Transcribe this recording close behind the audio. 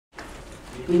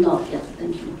Vinod, yes,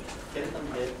 thank you. Can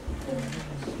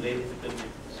some ladies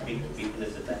speak to people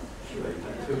at the time?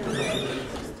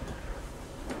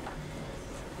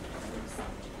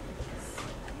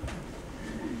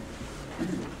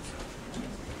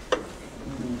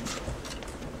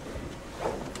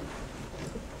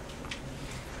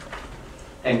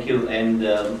 Thank you. And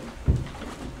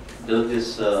though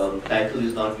this title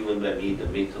is not given by me, the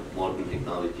myth of modern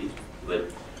technology,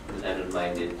 but I don't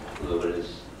mind it, whoever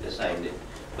has assigned it.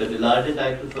 But the larger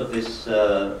title for this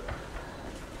panel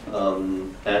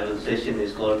session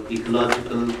is called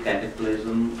Ecological,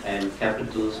 Cataclysm and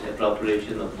Capital's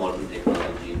Appropriation of Modern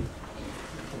Technology.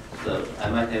 So I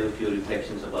might have a few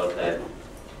reflections about that.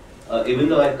 Even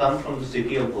though I come from the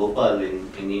city of Bhopal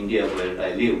in India where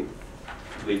I live,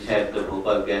 which had the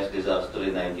Bhopal gas disaster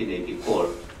in 1984,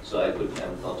 so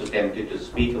I'm also tempted to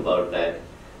speak about that.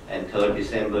 And 3rd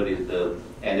December is the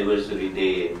anniversary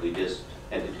day, and we just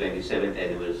had the 27th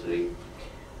anniversary,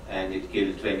 and it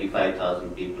killed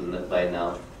 25,000 people by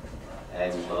now,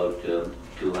 and about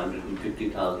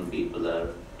 250,000 people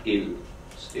are ill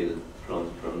still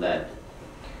from that.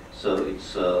 So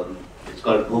it's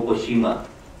called Fukushima,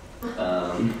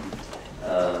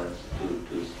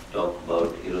 to talk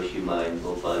about Hiroshima and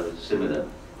Bhopal is similar.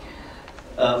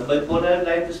 But what I'd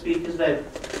like to speak is that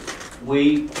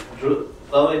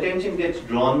our attention gets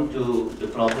drawn to the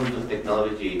problems of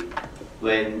technology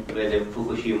when a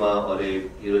Fukushima or a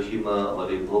Hiroshima or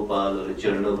a Bhopal or a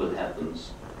Chernobyl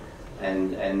happens.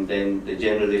 And then the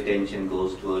general attention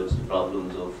goes towards the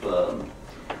problems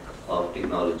of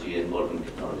technology and modern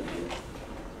technology.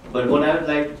 But what I would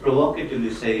like to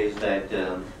provocatively say is that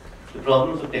the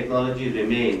problems of technology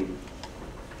remain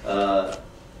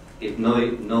if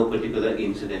no particular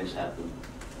incidents happen.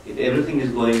 If everything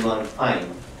is going on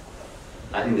fine,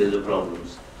 I think there's a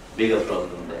bigger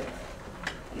problem there.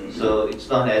 Mm-hmm. So it's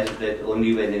not as if that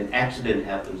only when an accident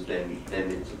happens, then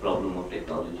it's a problem of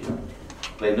technology.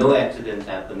 When no accidents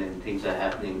happen and things are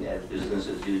happening as business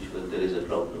as usual, there is a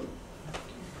problem.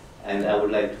 And I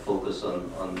would like to focus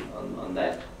on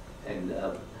that. And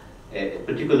a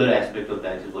particular aspect of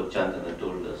that is what Chantana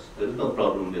told us. There is no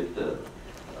problem with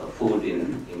food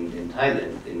in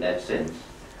Thailand in that sense.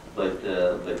 But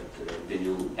when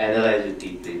you analyze it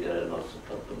deeply, there are lots of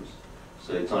problems.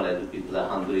 So it's not as if people are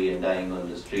hungry and dying on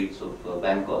the streets of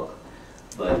Bangkok,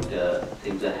 but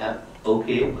things are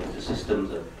okay, but the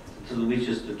systems are. So we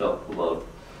choose to talk about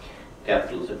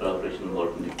capital's appropriation of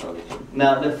modern technology.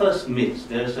 Now, the first myths,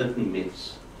 there are certain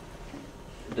myths.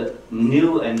 The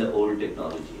new and the old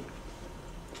technology.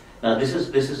 Now, this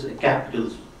is a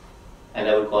capital's, and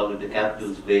I would call it the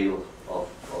capital's way of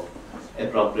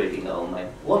appropriating our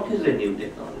mind. What is a new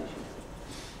technology?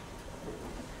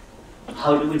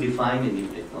 How do we define a new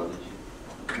technology?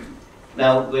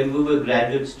 Now, when we were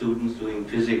graduate students doing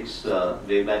physics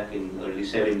way back in the early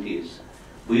 70s,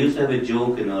 we used to have a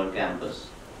joke in our campus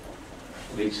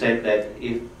which said that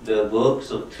if the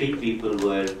works of 3 people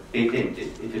were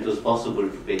patented, if it was possible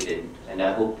to patent, and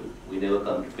I hope we never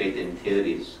come to patent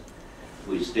theories,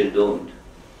 we still don't,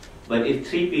 but if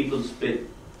 3 people's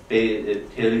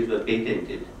theories were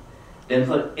patented, then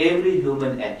for every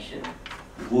human action,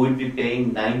 we would be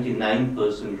paying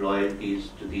 99% royalties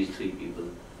to these 3 people.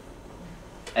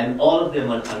 And all of them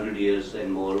are 100 years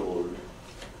and more old.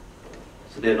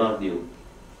 So they're not new.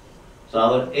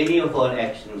 So any of our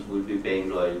actions would be paying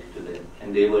royalty to them.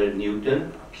 And they were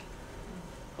Newton,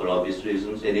 for obvious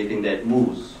reasons. Anything that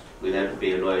moves, we'll have to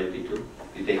pay a royalty to.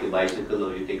 You take a bicycle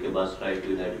or you take a bus ride,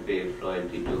 you'll have to pay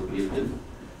royalty to Newton,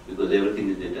 because everything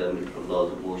is determined from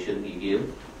laws of motion, he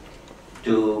gave.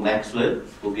 To Maxwell,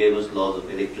 who gave us laws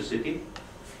of electricity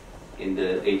in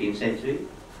the 18th century,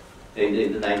 in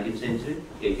the 19th century,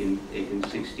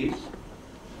 1860s.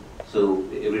 So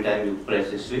every time you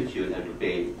press a switch, you'll have to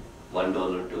pay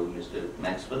 $1 to Mr.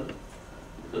 Maxwell,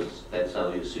 because that's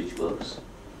how your switch works.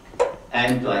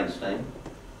 And to Einstein,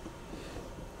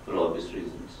 for obvious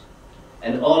reasons.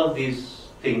 And all of these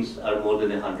things are more than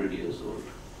 100 years old.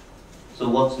 So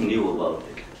what's new about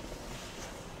it?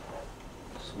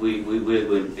 So we're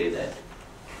going to pay that.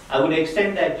 I would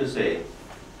extend that to say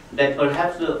that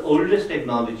perhaps the oldest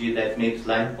technology that makes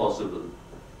life possible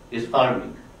is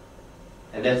farming.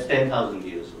 And that's 10,000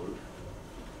 years old.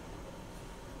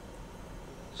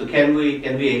 So can we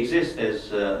exist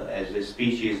as a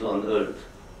species on Earth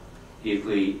if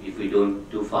we don't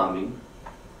do farming?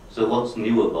 So what's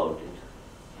new about it?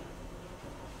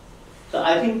 So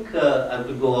I think I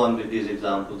could go on with these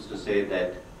examples to say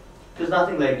that there's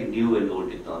nothing like a new and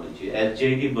old technology. As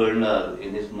J.D. Bernal,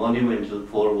 in his monumental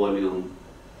 4-volume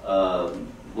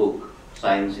book,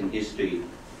 Science and History,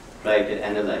 tried to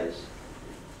analyze,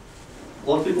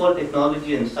 what we call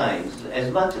technology and science,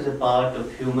 as much as a part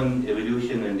of human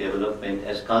evolution and development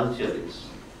as culture is,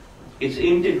 it's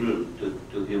integral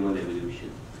to human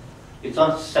evolution. It's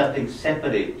not something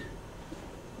separate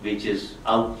which is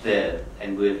out there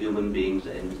and we're human beings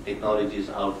and technology is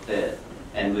out there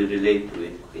and we relate to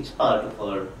it. It's part of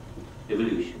our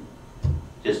evolution,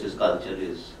 just as culture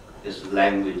is, just as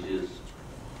language is.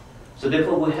 So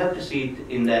therefore we have to see it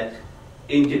in that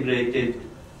integrated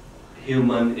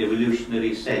human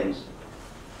evolutionary sense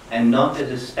and not as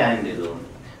a standalone.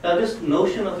 Now this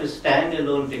notion of a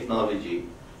standalone technology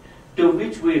to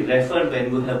which we refer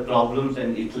when we have problems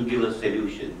and it will give us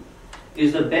solution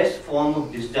is the best form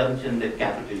of disjunction that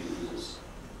capital uses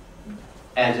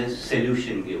as a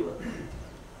solution giver.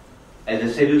 As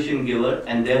a solution giver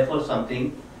and therefore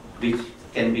something which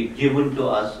can be given to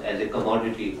us as a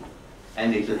commodity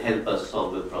and it will help us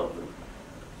solve a problem.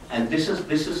 And this is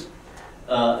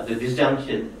the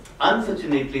disjunction,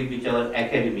 unfortunately, which our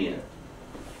academia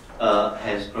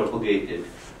has propagated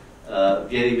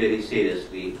very, very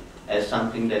seriously as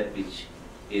something that which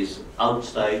is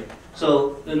outside.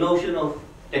 So the notion of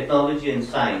technology and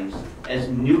science as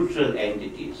neutral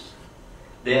entities.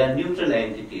 They are neutral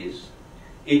entities.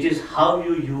 It is how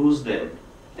you use them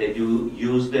that you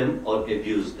use them or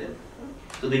abuse them.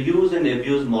 So the use and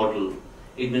abuse model,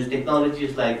 it means technology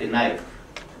is like a knife.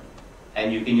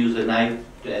 And you can use a knife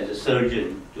as a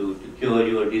surgeon to cure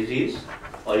your disease,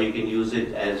 or you can use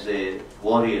it as a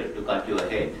warrior to cut your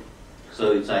head.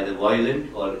 So it's either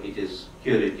violent or it is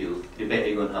curative,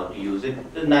 depending on how to use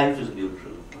it. The knife is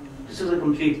neutral. This is a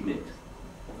complete myth.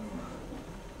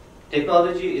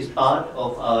 Technology is part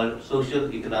of our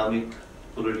social, economic,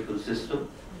 political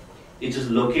system. It is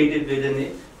located within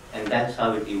it, and that's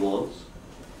how it evolves.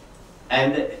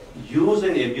 And use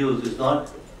and abuse is not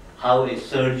how a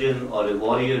surgeon or a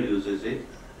warrior uses it.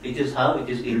 It is how it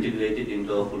is integrated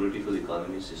into our political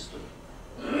economy system.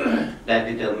 That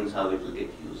determines how it will get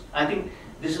used. I think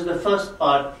this is the first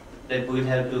part that we'll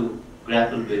have to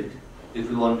grapple with if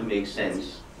we want to make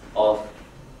sense of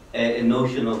a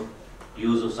notion of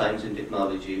use of science and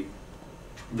technology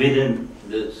within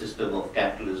the system of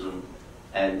capitalism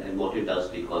and what it does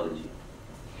to ecology.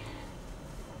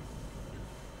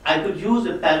 I could use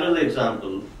a parallel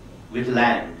example with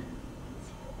land.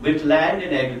 With land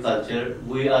and agriculture,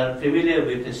 we are familiar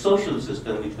with a social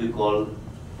system which we call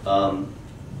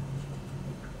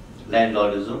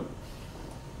landlordism,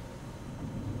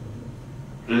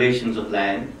 relations of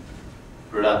land,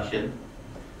 production.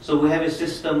 So we have a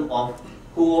system of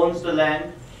who owns the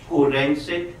land, who rents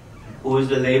it, who is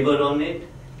the labor on it,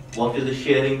 what is the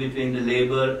sharing between the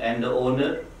labor and the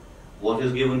owner, what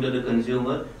is given to the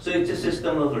consumer. So it's a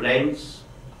system of rents,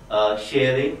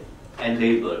 sharing, and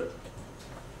labor,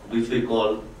 which we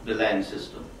call the land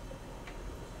system.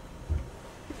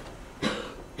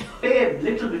 Pay a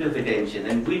little bit of attention,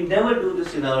 and we never do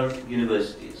this in our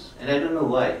universities, and I don't know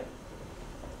why.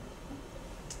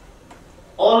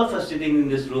 All of us sitting in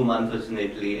this room,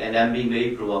 unfortunately, and I'm being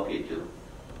very provocative,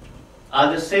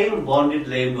 are the same bonded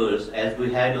laborers as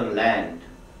we had on land,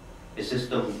 a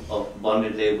system of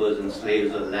bonded laborers and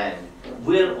slaves on land.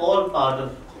 We're all part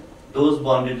of those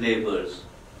bonded laborers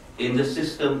in the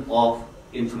system of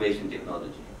information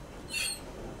technology.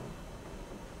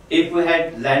 If we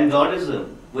had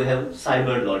landlordism, we have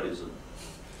cyberlordism.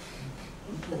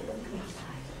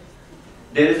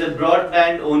 There is a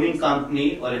broadband owning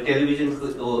company or a television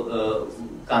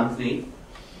company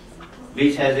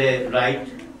which has a right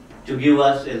to give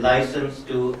us a license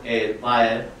to a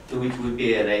wire to which we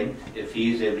pay a rent, a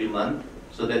fees every month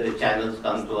so that the channels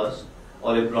come to us,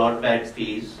 or a broadband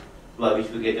fees by which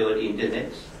we get our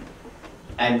internet.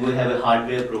 And we have a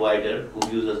hardware provider who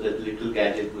gives us that little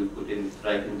gadget we put in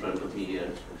right in front of me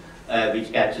here,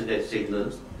 which captures that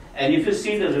signal. And if you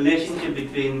see the relationship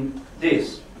between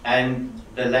this and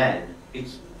the land,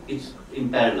 it's in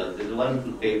parallel. There's a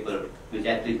wonderful paper which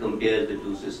actually compares the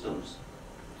two systems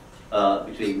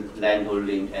between land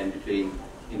holding and between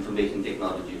information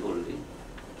technology holding.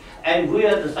 And we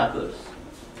are the suckers.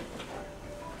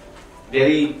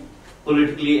 Very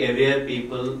politically aware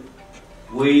people,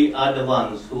 we are the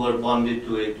ones who are bonded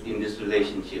to it in this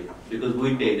relationship because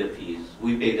we pay the fees,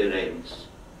 we pay the rents.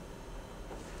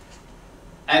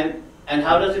 And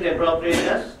how does it appropriate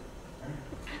us?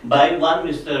 By one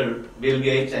Mr. Bill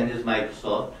Gates and his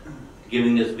Microsoft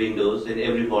giving us Windows, and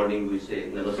every morning we say,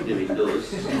 Namaste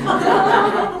Windows.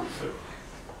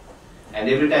 And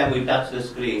every time we touch the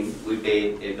screen, we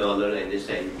pay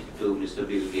 $1.01 to Mr.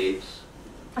 Bill Gates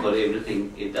for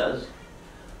everything it does.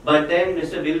 But then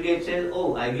Mr. Bill Gates says,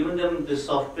 oh, I've given them the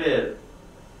software,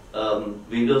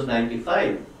 Windows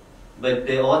 95, but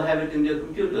they all have it in their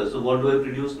computer, so what do I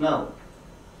produce now?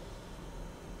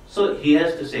 So he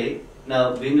has to say,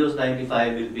 now Windows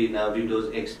 95 will be now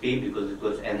Windows XP because it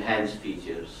got enhanced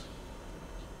features.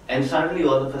 And suddenly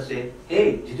all of us say,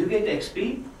 hey, did you get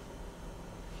XP?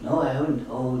 No, I haven't.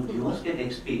 Oh, you must get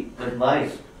XP. But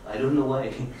why? I don't know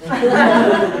why.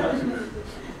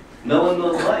 No one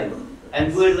knows why.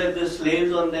 And we're like the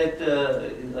slaves on that,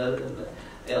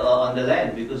 on the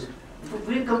land, because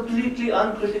we're completely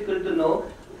uncritical to know.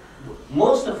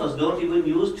 Most of us don't even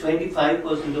use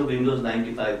 25% of Windows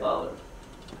 95 power.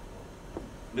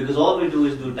 Because all we do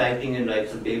is do typing and write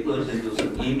some papers and do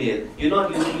some email. You're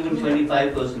not using even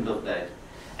 25% of that.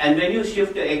 And when you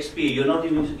shift to XP, you're not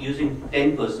even using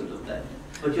 10% of that.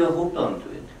 But you're hooked onto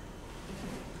it.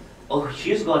 Oh,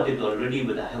 she's got it already,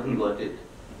 but I haven't got it.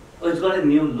 Oh, it's got a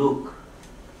new look.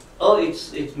 Oh,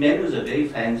 its menus are very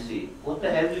fancy. What the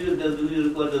hell do you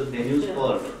require those menus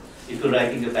for if you're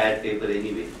writing a bad paper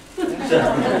anyway?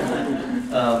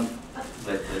 So,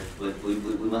 but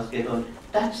we must get on.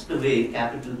 That's the way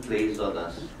capital plays on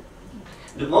us.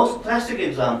 The most classic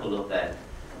example of that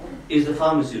is the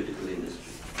pharmaceutical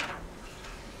industry.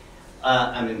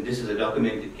 I mean, this is a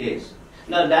documented case.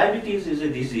 Now, diabetes is a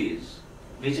disease,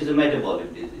 which is a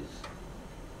metabolic disease.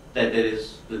 That there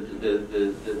is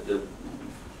the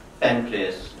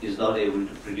pancreas is not able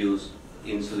to produce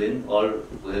insulin, or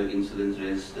we have insulin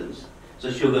resistance.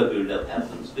 So sugar buildup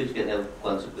happens, which can have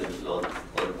consequences on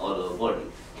our body.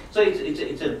 So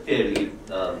it's a fairly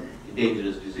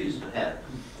dangerous disease to have.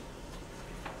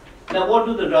 Now, what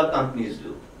do the drug companies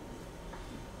do?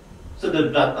 So the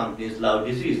drug companies love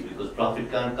disease because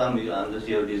profit can't come unless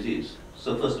you have disease.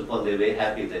 So first of all, they're very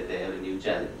happy that they have a new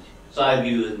challenge. So I'll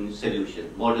give you a new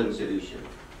solution, modern solution.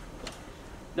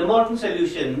 The modern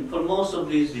solution for most of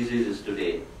these diseases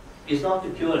today is not to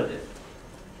cure them.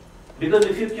 Because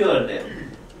if you cure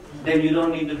them, then you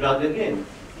don't need the drug again.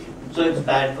 So it's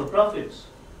bad for profits.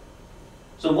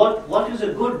 So what is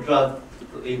a good drug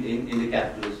in the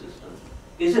capitalist system?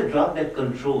 Is a drug that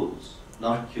controls,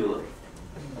 not cures.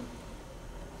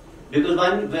 Because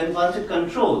once it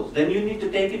controls, then you need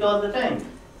to take it all the time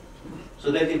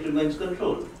so that it remains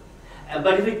controlled.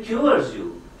 But if it cures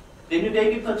you, then you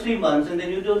take it for 3 months and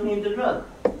then you don't need the drug.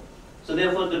 So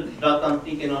therefore the drug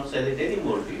company cannot sell it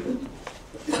anymore to you.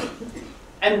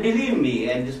 And believe me,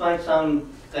 and this might sound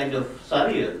kind of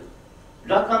surreal,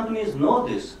 drug companies know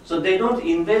this, so they don't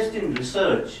invest in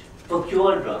research for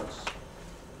cure drugs.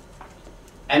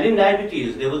 And in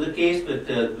diabetes, there was a case with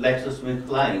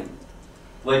GlaxoSmithKline,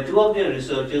 where 2 of their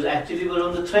researchers actually were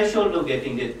on the threshold of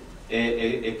getting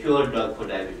a cure drug for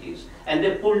diabetes. And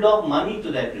they pulled off money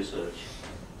to that research.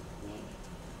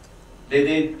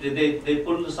 They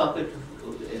pulled the socket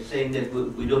saying that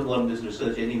we don't want this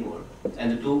research anymore.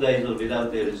 And the 2 guys were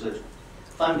without their research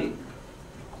funding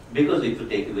because it would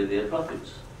take away their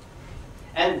profits.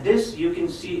 And this you can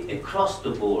see across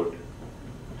the board,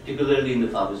 particularly in the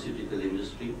pharmaceutical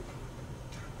industry,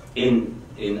 in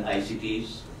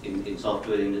ICTs, in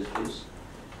software industries,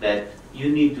 that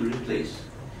you need to replace.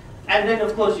 And then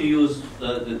of course you use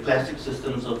the classic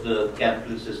systems of the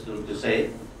capital system to say,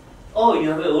 oh, you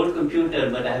have an old computer,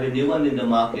 but I have a new one in the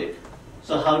market.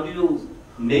 So how do you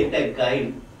make that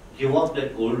guy give up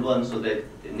that old one so that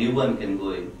the new one can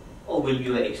go in? Or will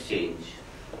you exchange?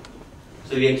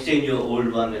 So you exchange your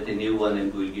old one with a new one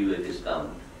and we'll give you a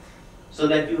discount. So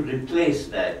that you replace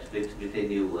that with a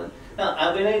new one.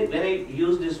 Now, when I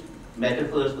use these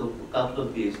metaphors of a couple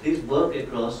of these work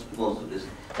across most of this.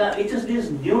 Now, it is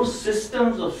these new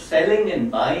systems of selling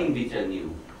and buying which are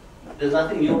new. There's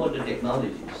nothing new about the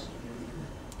technologies.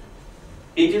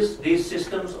 It is these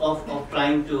systems of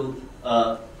trying to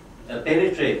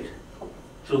penetrate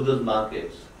through those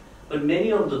markets. But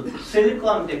many of the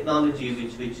silicon technology,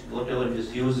 which whatever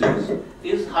this uses,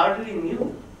 is hardly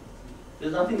new.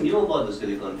 There's nothing new about the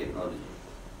silicon technology.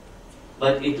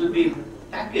 But it will be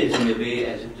packaged in a way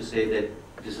as if to say that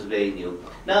this is very new.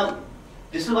 Now,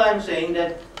 this is why I'm saying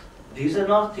that these are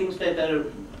not things that are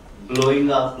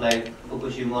blowing up like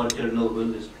Fukushima or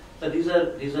Chernobyl, but these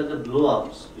are the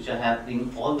blow-ups which are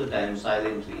happening all the time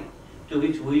silently, to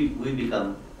which we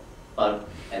become part,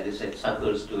 as I said,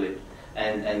 suckers to it,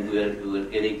 and we are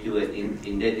getting to it,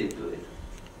 indebted to it.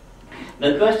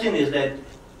 The question is that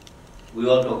we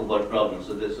all talk about problems,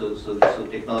 so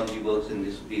technology works in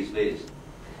these ways.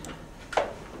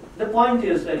 The point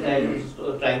is that I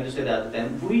was trying to say the other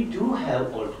time, we do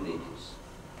have alternatives.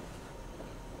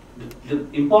 The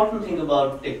important thing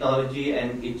about technology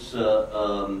and its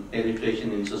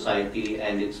penetration in society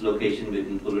and its location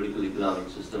within political economic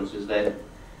systems is that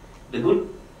the good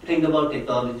thing about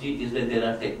technology is that there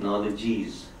are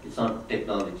technologies It's not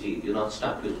technology. You're not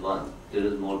stuck with one. There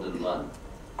is more than one.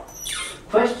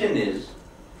 Question is,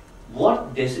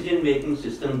 what decision-making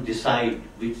system decide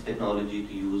which technology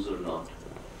to use or not?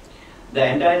 The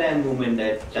anti-dam movement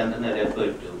that Chantana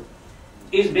referred to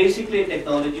is basically a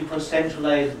technology for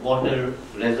centralized water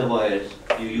reservoirs.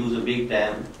 You use a big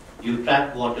dam, you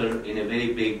trap water in a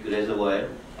very big reservoir,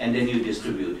 and then you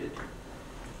distribute it.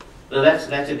 So that's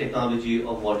a technology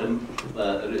of water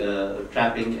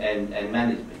trapping and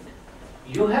management.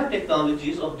 You have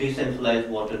technologies of decentralized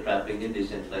water trapping and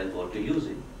decentralized water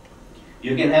using.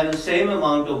 You can have the same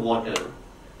amount of water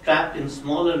trapped in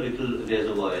smaller little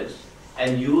reservoirs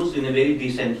and used in a very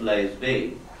decentralized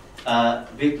way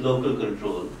with local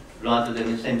control rather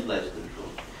than a centralized control.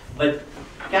 But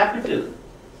capital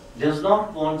does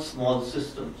not want small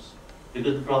systems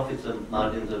because the profits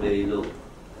margins are very low.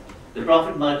 The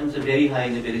profit margins are very high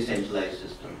in a very centralized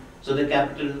system. So the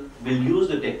capital will use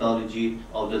the technology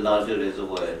of the larger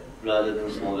reservoir rather than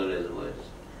smaller reservoirs.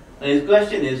 Now his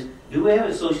question is, do we have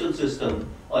a social system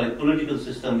or a political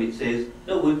system which says,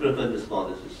 no, we prefer the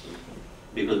smaller system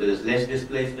because there is less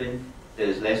displacement, there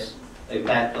is less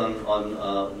impact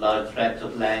on large tracts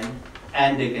of land,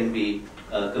 and there can be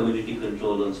community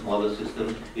control on smaller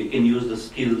systems. You can use the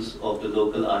skills of the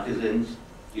local artisans.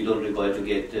 You don't require to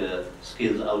get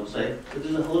skills outside. So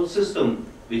there's a whole system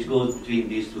which goes between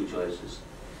these two choices.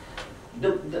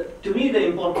 To me, the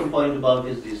important point about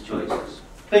is these choices.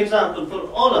 For example, for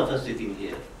all of us sitting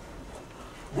here,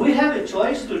 we have a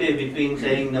choice today between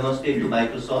saying namaste to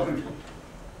Microsoft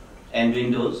and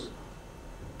Windows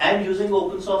and using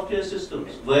open software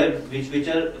systems which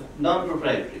are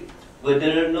non-proprietary, where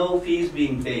there are no fees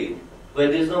being paid, where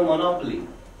there is no monopoly.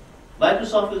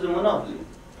 Microsoft is a monopoly.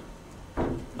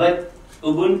 But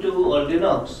Ubuntu or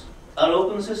Linux are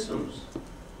open systems,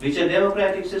 which are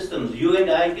democratic systems. You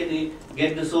and I can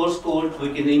get the source code,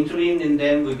 we can intervene in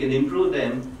them, we can improve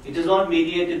them. It is not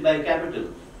mediated by capital.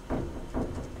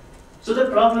 So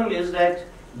the problem is that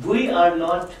we are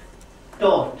not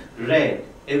taught, read,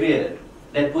 aware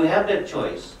that we have that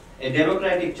choice, a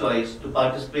democratic choice to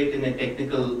participate in a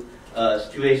technical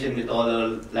situation with all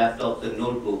our laptops and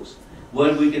notebooks,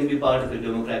 where we can be part of a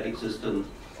democratic system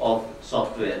of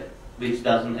software which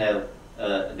doesn't have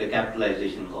the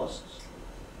capitalization costs.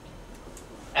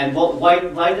 And why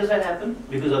does that happen?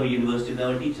 Because our university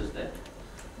never teaches that.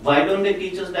 Why don't they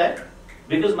teach us that?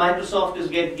 Because Microsoft is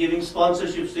giving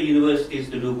sponsorships to universities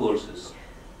to do courses.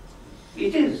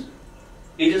 It is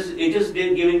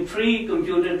giving free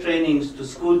computer trainings to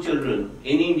school children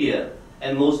in India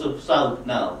and most of South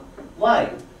now.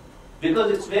 Why?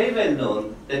 Because it's very well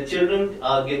known that children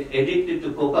get addicted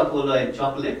to Coca-Cola and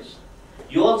chocolates.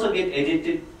 You also get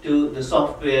addicted to the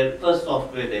first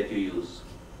software that you use.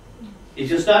 If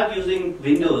you start using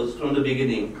Windows from the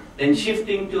beginning, then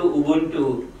shifting to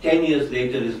Ubuntu 10 years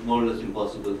later is more or less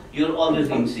impossible. You're always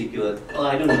insecure. Oh,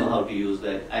 I don't know how to use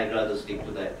that. I'd rather stick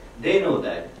to that. They know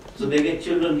that. So they get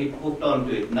children hooked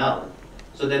onto it now,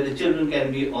 so that the children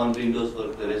can be on Windows for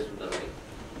the rest of the life.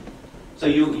 So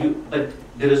but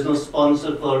there is no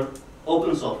sponsor for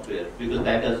open software because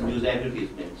that doesn't use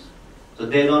advertisements. So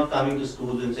they're not coming to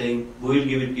schools and saying, we'll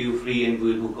give it to you free and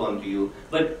we'll hook on to you.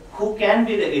 But who can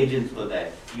be the agents for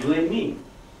that? You and me.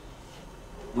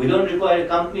 We don't require a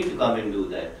company to come and do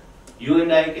that. You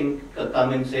and I can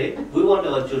come and say, we want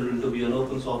our children to be on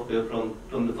open software from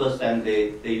the first time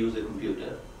they use a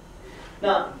computer.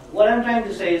 Now, what I'm trying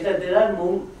to say is that there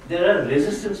are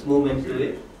resistance movements to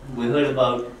it. We heard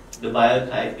about the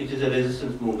biotype, which is a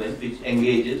resistance movement which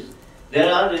engages.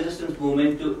 There are resistance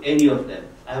movements to any of them.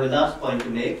 I have a last point to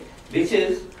make, which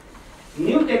is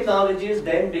new technologies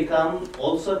then become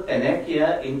also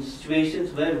panacea in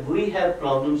situations where we have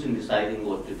problems in deciding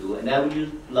what to do. And I would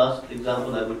use, last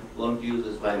example I would want to use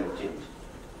is climate change.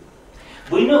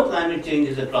 We know climate change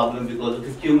is a problem because of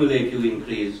the cumulative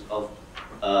increase of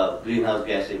greenhouse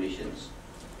gas emissions.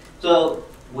 So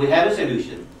we have a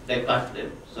solution that cuts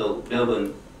them. So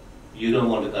Durban, you don't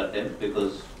want to cut them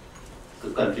because the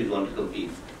countries want to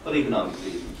compete for economic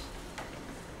reasons.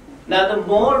 Now the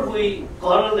more we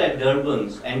correlate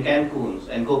Durbans and Cancuns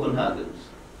and Copenhagens,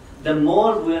 the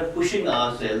more we are pushing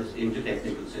ourselves into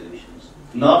technical solutions,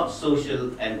 not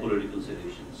social and political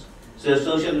solutions. So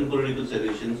social and political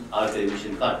solutions are the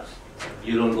emission cuts.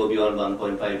 You don't go beyond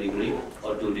 1.5 degree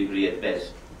or 2 degree at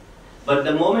best. But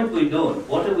the moment we don't,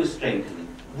 what are we strengthening?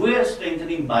 We are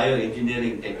strengthening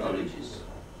bioengineering technologies.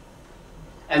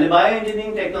 And the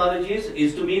bioengineering technologies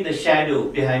is to me the shadow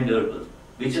behind urban,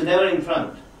 which is never in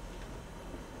front.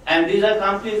 And these are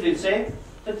companies which say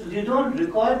that you don't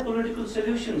require political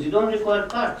solutions, you don't require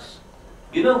cuts.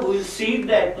 You know, we will seed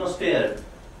the atmosphere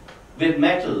with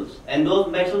metals, and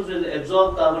those metals will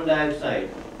absorb carbon dioxide.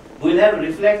 We'll have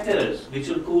reflectors which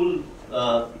will cool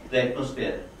the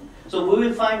atmosphere. So we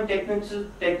will find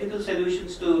technical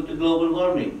solutions to global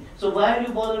warming. So why are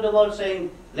you bothered about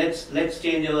saying let's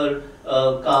change our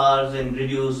cars and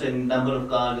reduce the number of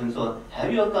cars and so on?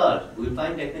 Have your cars. We'll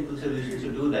find technical solutions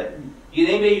to do that.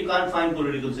 Anyway, you can't find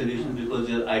political solutions because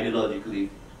you're ideologically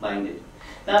minded.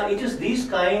 Now, it is these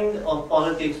kind of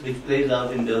politics which plays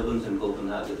out in Durbans and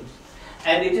Copenhagens.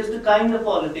 And it is the kind of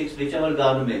politics which our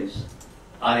governments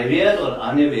are aware or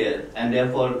unaware, and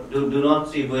therefore do not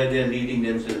see where they are leading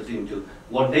themselves into.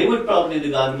 What they would probably,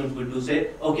 the government would do, say,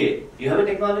 okay, you have a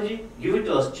technology, give it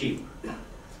to us cheap.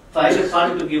 Find a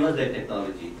fund to give us that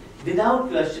technology. Without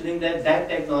questioning that that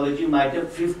technology might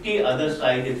have 50 other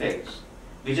side effects,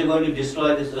 which are going to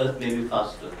destroy this earth maybe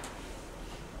faster.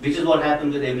 Which is what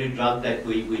happens with every drug that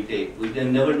we take. We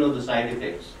can never know the side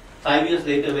effects. 5 years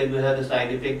later, when we have the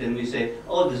side effect, then we say,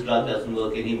 oh, this drug doesn't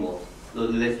work anymore. So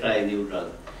let's try a new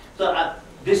drug. So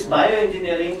this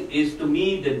bioengineering is, to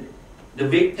me, the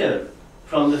victor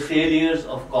from the failures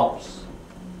of COPs.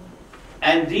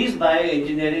 And these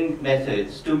bioengineering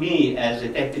methods, to me, as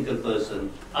a technical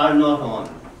person, are not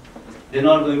on. They're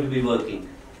not going to be working.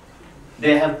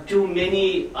 They have too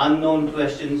many unknown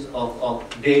questions of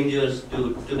dangers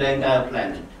to the entire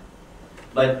planet.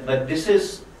 But this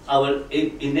is our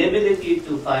inability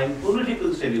to find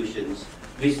political solutions,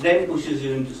 which then pushes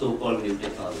you into so-called new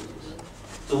technologies.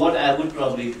 So what I would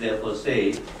probably therefore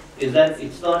say is that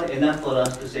it's not enough for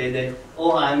us to say that,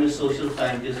 oh, I'm a social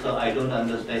scientist, so I don't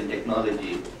understand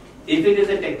technology. If it is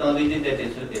a technology that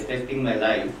is affecting my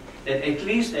life, that at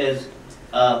least as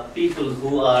people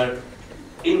who are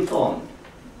informed,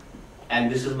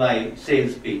 and this is my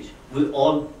sales pitch, we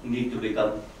all need to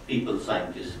become people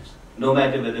scientists, no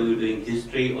matter whether we're doing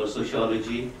history or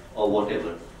sociology or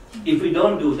whatever. If we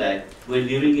don't do that, we're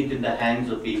leaving it in the hands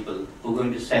of people who are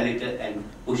going to sell it and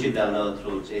push it down our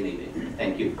throats anyway.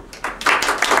 Thank you.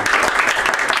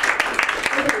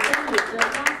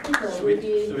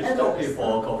 Should we stop here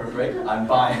for a coffee break? I'm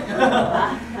fine.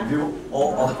 You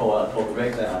all for a coffee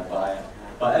break, then I'm fine.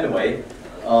 But anyway,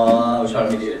 I'll try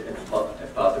to make it as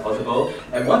fast as possible.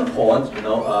 At one point,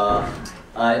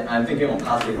 I'm thinking of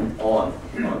passing on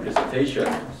my presentation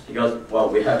because, well,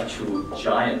 we have two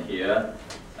giants here.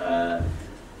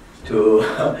 To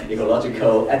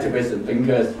ecological activists and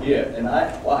thinkers here, and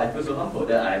I feel so humble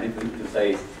that I need to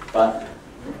say, but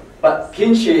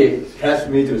Kinshi asked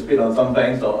me to speak on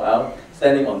something, so I'm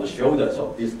standing on the shoulders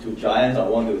of these two giants. I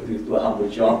want to do a humble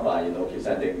job by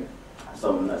presenting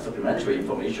some supplementary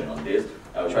information on this.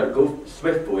 I will try to go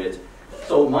swift through it.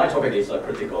 So my topic is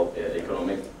critical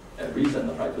economic reason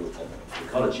applied to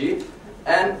ecology,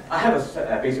 and I have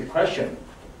a basic question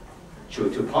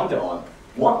to ponder on.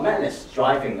 What madness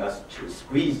driving us to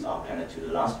squeeze our planet to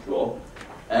the last drop,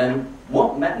 and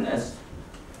what madness,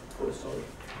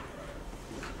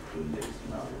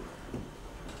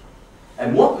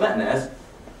 and what madness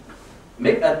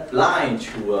make us blind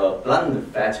to a blunt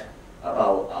fact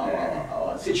about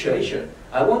our situation?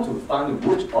 I want to find the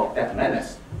root of that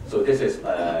madness. So this is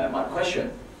my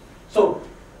question. So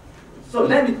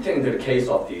let me take into the case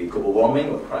of the global warming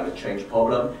or climate change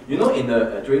problem. During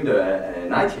the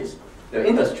 90s. The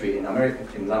industry in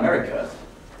America,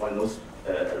 when those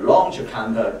launched a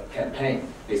counter campaign,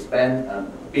 they spent $1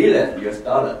 billion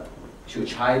to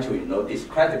try to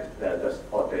discredit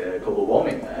the global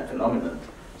warming phenomenon.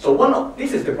 So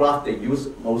this is the graph they use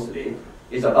mostly.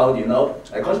 Is about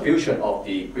a contribution of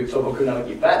the so-called greenhouse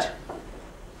effect.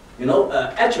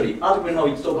 Actually,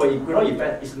 other so-called greenhouse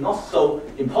effect is not so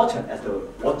important as the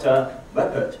water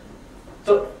vapor.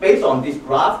 So based on this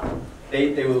graph,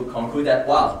 they will conclude that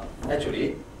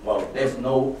actually, there's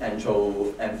no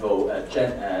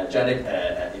anthropogenic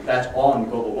effect on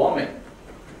global warming.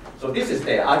 So this is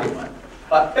their argument.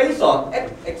 But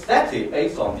exactly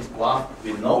based on this graph,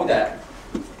 we know that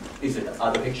this is the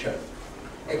other picture.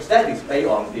 Exactly based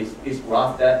on this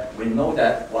graph that we know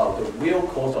that the real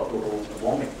cause of global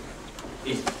warming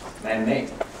is man-made.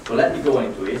 So let me go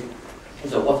into it.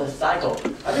 It's a water cycle.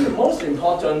 I think the most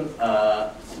important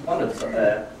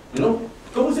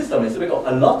global system is built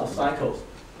on a lot of cycles.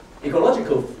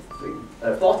 Ecological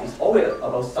thought is always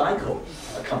about cycle,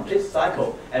 a complete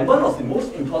cycle. And one of the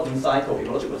most important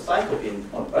ecological cycle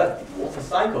on Earth is water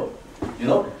cycle.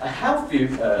 A healthy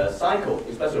cycle,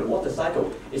 especially water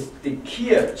cycle, is the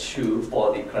key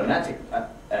for the climatic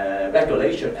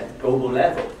regulation at global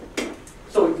level.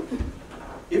 So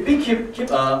if we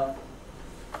keep a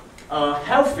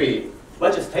healthy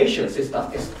vegetation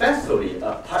system, especially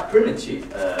a primitive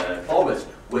forest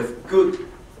with good,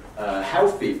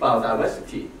 healthy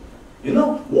biodiversity, You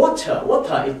know, water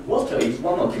is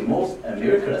one of the most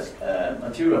miraculous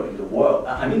material in the world,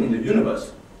 I mean in the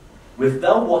universe.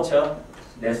 Without water,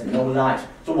 there's no life.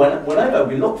 So whenever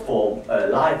we look for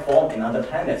life form in other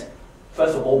planets,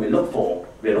 first of all, we're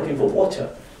looking for water.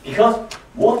 Because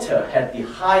water has the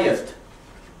highest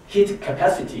heat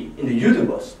capacity in the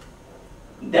universe.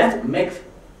 That makes,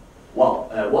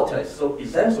 water is so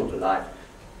essential to life.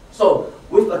 So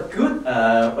with a good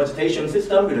vegetation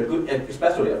system, with a good,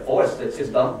 especially a forest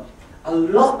system,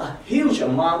 a huge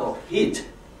amount of heat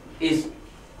is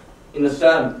in a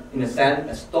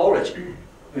sense storage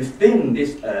within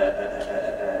this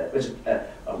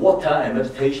water and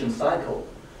vegetation cycle.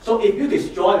 So if you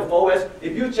destroy the forest,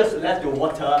 if you just let the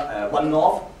water run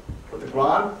off of the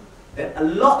ground, then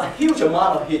a huge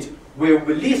amount of heat will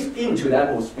release into the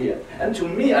atmosphere. And to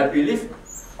me, I believe,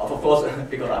 of course,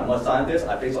 because I'm not a scientist,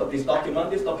 I base on this document.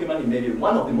 This document may be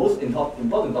one of the most important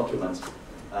documents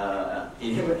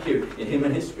in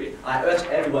human history. I urge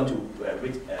everyone to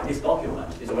read this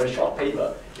document. It's a very short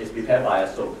paper. It's prepared by a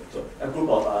group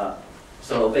of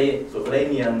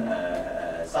Slovenian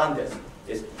scientists.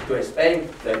 Is to explain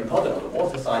the importance of the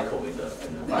water cycle in the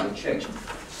climate change.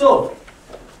 So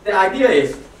the idea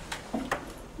is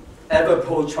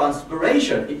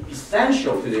evapotranspiration is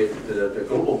essential to the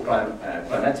global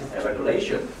climatic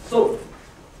regulation. So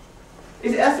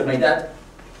it's estimated that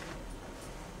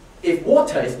if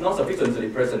water is not sufficiently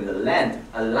present in the land,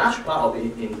 a large part of the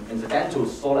incidental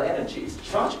solar energy is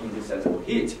charged into central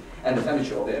heat, and the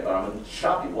temperature of the environment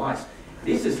sharply rise.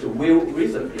 This is the real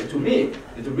reason, to me,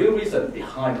 is the real reason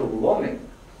behind global warming,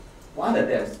 rather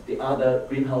than the other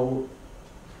greenhouse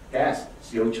gas,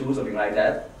 CO2, something like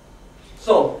that.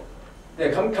 So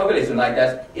the calculation like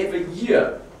that, every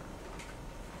year,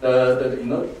 the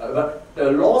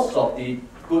loss of the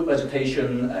good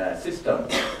vegetation system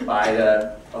by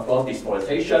the, of course,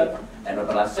 deforestation and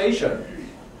urbanization,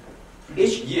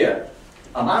 each year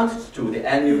amounts to the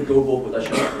annual global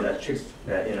production of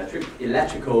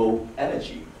electrical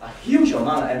energy. A huge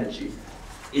amount of energy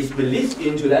is released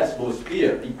into the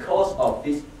atmosphere because of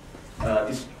this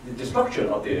the destruction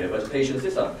of the vegetation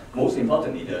system. Most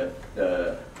importantly,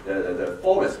 the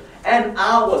forest. And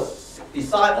the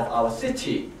design of our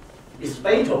city is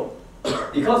fatal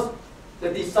because the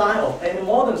design of any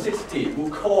modern city will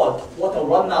cause water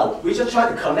run out. We just try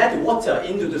to connect the water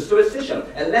into the sewage system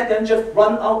and let them just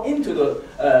run out into the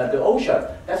ocean.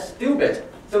 That's stupid.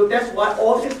 So that's why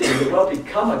all cities in the world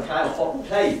become a kind of hot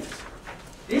place.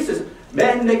 This is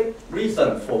man-made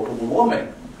reason for global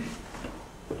warming.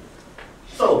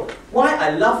 So why I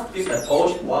love this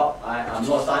approach? Well, I'm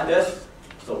not a scientist,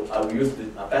 so I will use the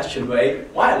fashion way.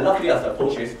 Why I love this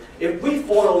approach is, if we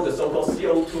follow the so-called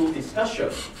CO2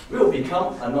 discussion, we will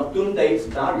become a doomsday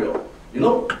scenario. You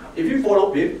know, if we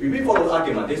follow the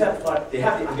argument, they have the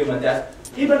argument that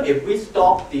even if we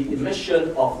stop the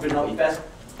emission of greenhouse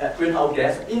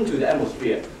gas into the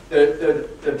atmosphere, the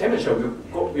temperature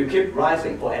will keep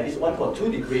rising for at least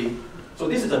 1.2 degrees. So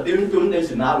this is a doomsday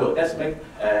scenario. That's make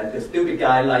the stupid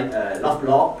guy like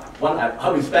Lovelock. I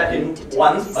respect him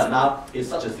once, but now he's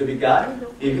such a stupid guy.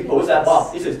 He proposes that, well,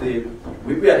 this is we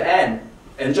are at the end.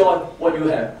 Enjoy what you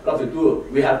have got to do.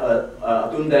 We have a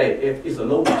doomsday if it's a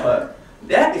low return.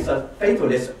 That is a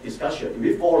fatalist discussion if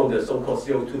we follow the so-called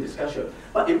CO2 discussion.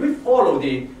 But if we follow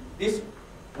this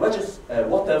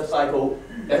water cycle,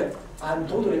 then I'm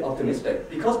totally optimistic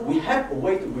because we have a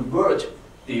way to revert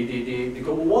the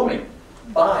global warming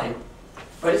by,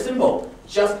 very simple,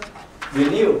 just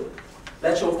renew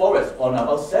natural forest on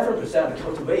about 7% of the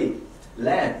cultivated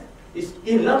land. It's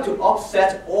enough to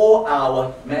offset all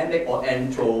our man-made or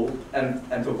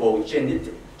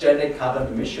anthropogenic carbon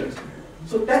emissions.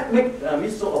 So that makes me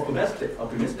so optimistic.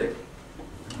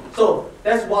 So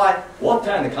that's why water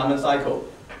and the carbon cycle.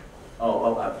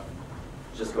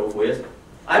 Just go for it.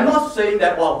 I'm not saying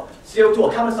that, well, CO2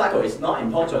 or carbon cycle is not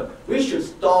important. We should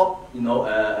stop,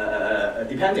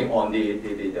 depending on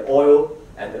the oil,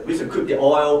 and we should keep the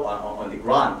oil on the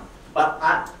ground. But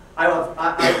I will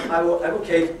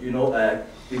advocate,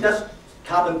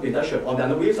 carbon reduction on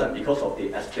another reason because of the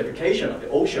acidification of the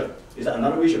ocean. Is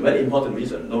another reason, very important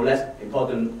reason, no less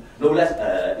important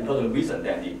reason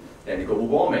than the global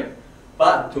warming.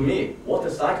 But to me,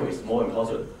 water cycle is more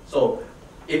important. So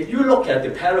if you look at the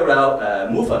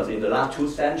parallel movements in the last 2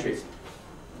 centuries,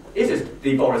 it is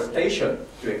deforestation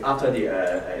after the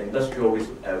industrial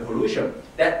revolution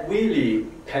that really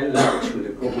parallel to the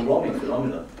global warming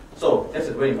phenomenon. So that's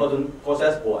a very important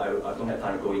process, or I don't have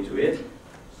time to go into it.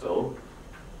 So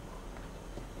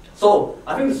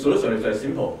I think the solution is very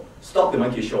simple. Stop the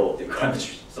monkey show of the climate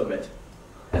summit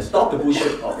and stop the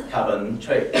bullshit of carbon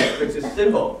trade. It's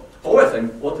simple. forest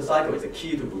and water cycle is the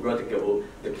key to revert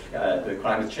the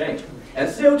climate change. And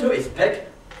CO2 is picked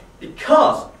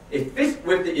because it fits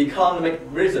with the economic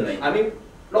reasoning. I mean,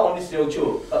 not only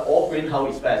CO2, but all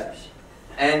greenhouse effects,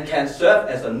 and can serve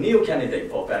as a new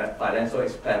candidate for financial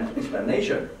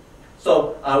explanation.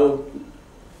 So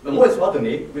the more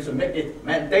importantly, we should make it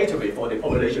mandatory for the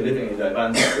population living in the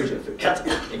advanced regions to cut,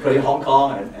 including Hong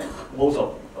Kong and most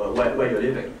of where you're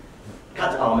living,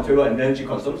 cut our material and energy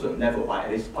consumption level by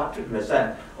at least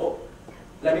 50%. Oh,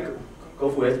 let me go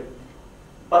through it.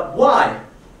 But why?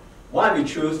 Why we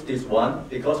choose this one?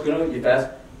 Because greenhouse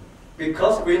effects,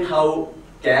 because greenhouse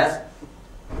gas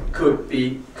could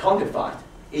be quantified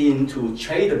into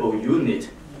tradable unit.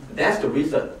 That's the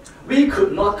reason. We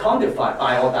could not quantify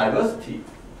biodiversity.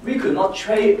 We could not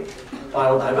trade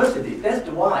biodiversity. That's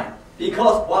the why.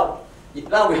 Because, well,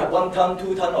 now we have 1 ton,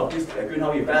 2 ton of this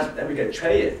greenhouse effects, then we can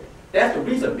trade it. That's the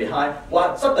reason behind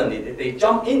why suddenly they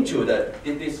jump into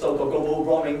this so-called global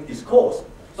warming discourse.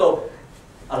 So,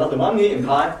 a lot of money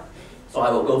implied. So I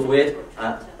will go through it.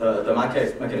 The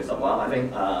market mechanism. Well, I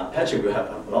think Patrick will have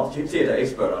a lot. He's the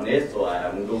expert on it, so I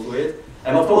won't go through it.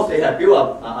 And of course, they have built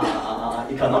up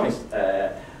economics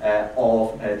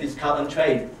of this carbon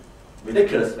trade,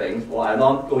 ridiculous things. Well, I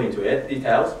won't go into it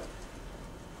details.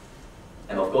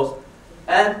 And of course,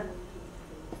 and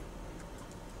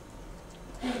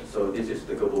so this is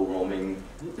the global warming.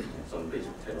 Some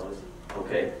basic technology.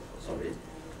 Okay, sorry.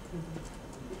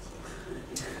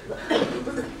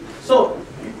 So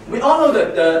we all know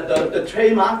that the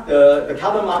trademark, the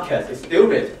carbon market is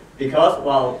stupid because,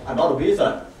 well, another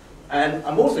reason, and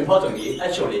most importantly,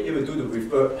 actually, it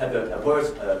will have the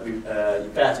adverse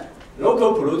effect.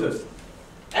 Local polluters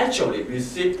actually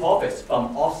receive profits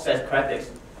from offset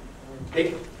credits.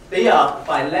 They are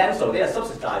financial, they are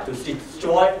subsidized to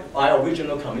destroy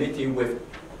bioregional community with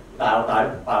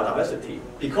biodiversity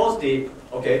because the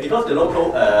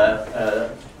local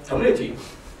community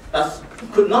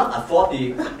could not afford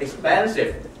the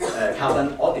expensive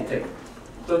carbon auditing.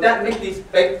 So that makes these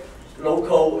big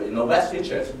local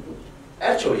vestiges,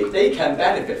 actually, they can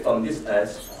benefit from this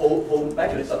whole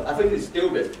mechanism. I think it's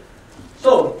stupid.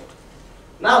 So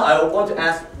now I want to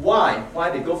ask why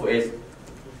they go for it.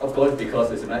 Of course,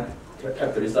 because it's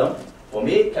capitalism. For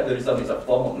me, capitalism is a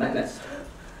form of madness.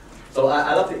 So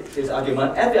I love this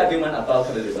argument. Every argument about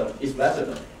capitalism is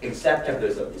rational, except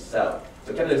capitalism itself.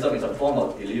 So capitalism is a form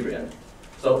of delirium.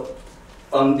 So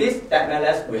from this that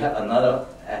madness, we have another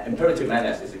imperative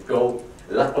madness. Is go,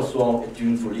 Rapporteur est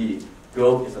une folie.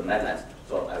 Growth is a madness.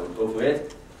 So I will go through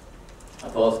it.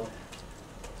 Of course.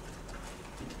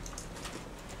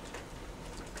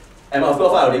 And of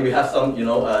course, finally, we have some, the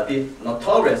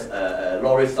notorious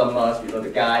Lawrence Summers,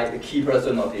 the key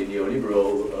person of the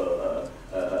neoliberal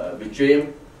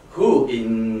regime, who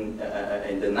in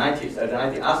the 90s,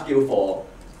 asked you for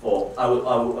I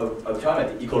will term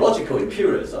it the ecological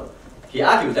imperialism. He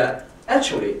argued that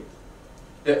actually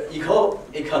the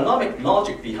economic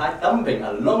logic behind dumping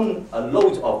a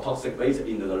load of toxic waste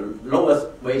into the lowest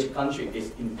wage country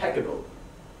is impeccable.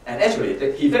 And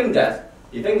actually, he thinks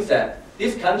that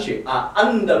these countries are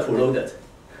underpolluted.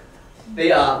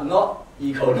 They are not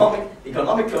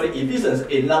economically efficient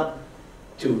enough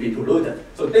to be polluted.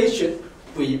 So they should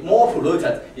be more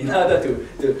polluted in order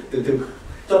to.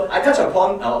 So I touch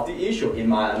upon the issue in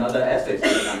my another essay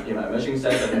in my emerging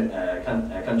second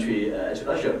country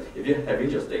introduction. If you have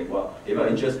interesting, well, if you're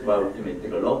interested, well, you may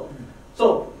take a look.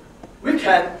 So we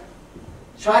can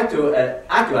try to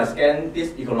argue against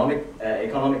this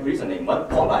economic reasoning point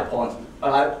by point.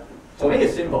 But for me,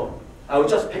 it's simple. I will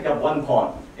just pick up one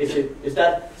point. Is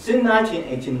that since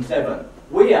 1987,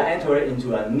 we are entering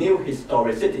into a new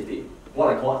historicity.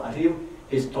 What I call a new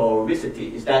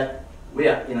historicity is that we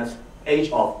are in an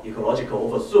age of ecological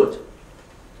overshoot.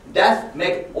 That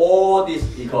makes all these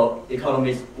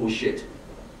economists bullshit.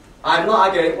 I'm not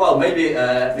arguing. Well, maybe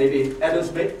Adam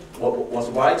Smith was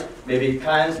right. Maybe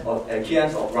Keynes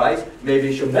was right.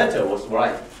 Maybe Schumacher was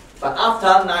right. But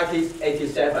after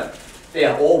 1987, they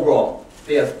are all wrong.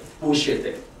 They are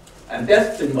bullshitting, and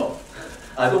that's simple.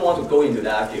 I don't want to go into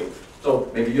the argue. So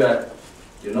maybe you are,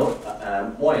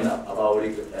 more enough about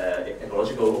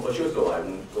ecological overshoot, so I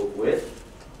won't go with it.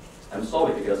 I'm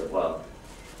sorry because, well.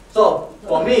 So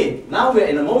for me, now we're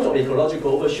in a mode of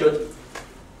ecological overshoot.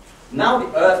 Now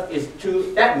the Earth is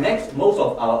that makes most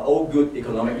of our old good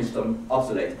economic system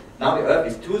obsolete. Now the Earth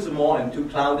is too small and too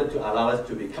clouded to allow us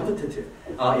to be competitive.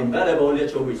 Our invaluable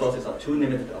natural resources are too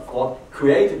limited to afford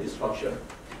creative destruction.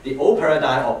 The old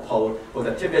paradigm of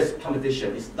productivist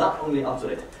competition is not only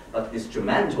obsolete, but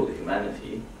instrumental to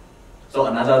humanity. So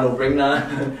another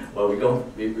no-brainer, well,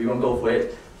 we won't go for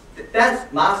it.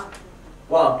 That marks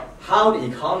well, how the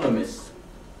economists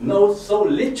know so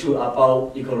little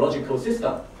about ecological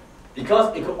system.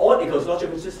 Because all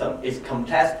ecological system is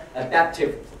complex,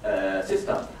 adaptive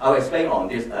system. I will explain on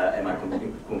this in my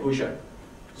conclusion.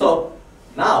 So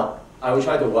now I will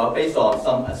try to work based on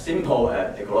some simple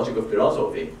ecological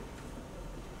philosophy.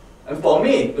 And for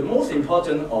me, the most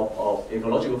important of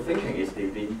ecological thinking is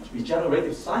the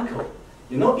regenerative cycle.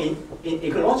 You know, in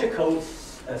ecological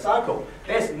cycle,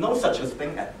 there is no such a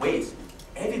thing as waste.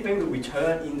 Everything will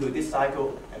return into this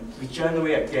cycle and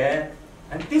regenerate again.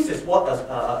 And this is what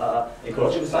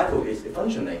ecological cycle is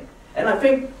functioning. And I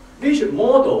think we should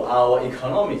model our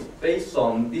economies based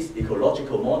on this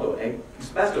ecological model, and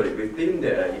especially within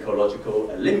the ecological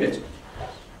limit.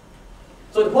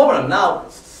 So the problem now,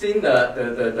 since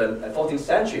the 14th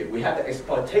century, we have the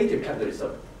exploitative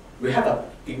capitalism. We have a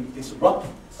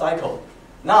disruptive cycle.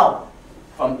 Now,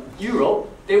 from Europe,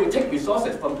 they will take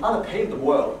resources from other place of the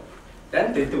world.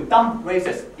 Then they do dump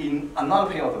resources in another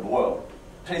place of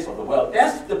the world.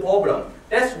 That's the problem.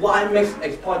 That's why it makes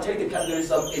exploitative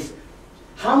capitalism is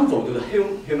harmful to the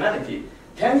humanity.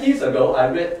 10 years ago, I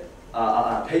read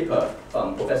a paper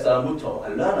from Professor Muto. I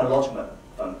learned a lot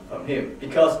from him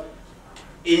because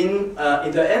in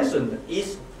the ancient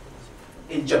East,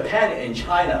 in Japan and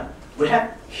China, we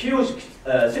have huge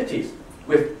cities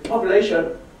with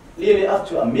population nearly up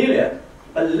to 1 million,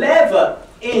 but never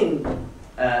in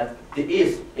the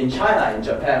East, in China and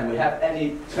Japan, we have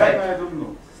any trade. I don't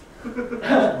know.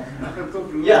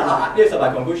 Yeah, here's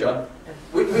my conclusion.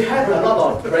 We have a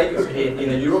lot of trade in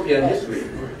the European history.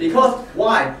 Because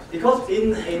why? Because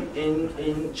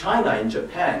in China and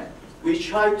Japan, we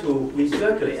try to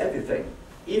recirculate everything,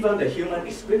 even the human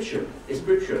inscription.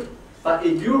 But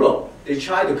in Europe, they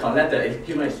try to collect the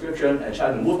human inscription and try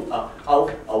to move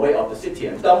out away of the city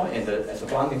and dump in the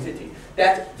surrounding city.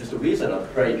 That is the reason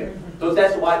of plague. So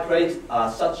that's why plagues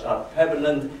are such a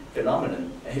prevalent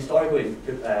phenomenon, a historical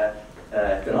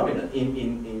phenomenon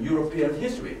in European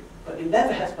history. But it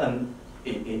never happened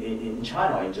in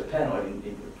China or in Japan or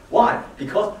why?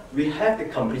 Because we have the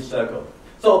complete circle.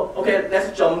 So, okay,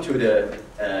 let's jump to the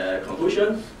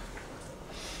conclusion.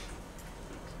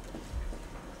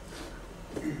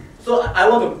 So I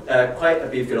want to quite a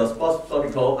bit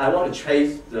philosophical. I want to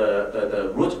trace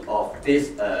the root of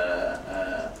this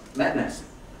madness.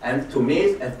 And to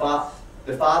me,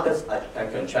 the farthest I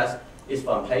can trace is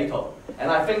from Plato. And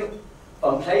I think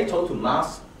from Plato to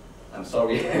Marx, I'm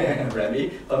sorry,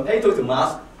 Renmin, from Plato to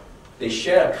Marx, they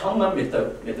share a common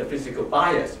metaphysical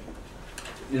bias.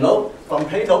 You know, from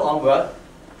Plato onward,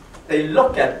 they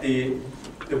look at the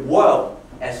world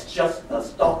as just a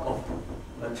stock of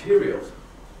materials.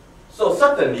 So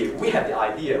suddenly we have the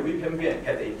idea, we can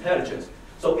have the intelligence.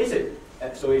 So it's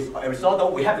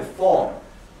Aristotle, we have the form.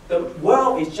 The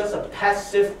world is just a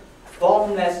passive,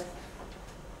 formless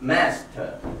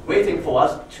master waiting for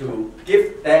us to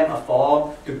give them a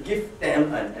form, to give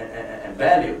them a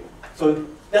value. So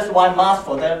that's why Marx,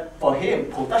 for him,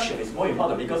 production is more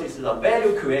important because it's a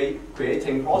value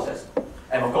creating process.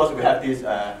 And of course, we have this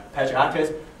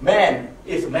patriarchist. Man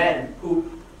is man who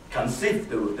conceived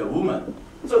the woman.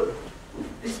 So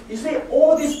you see,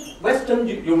 all this Western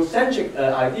Eurocentric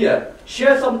idea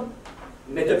share some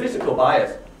metaphysical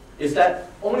bias. Is that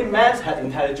only man has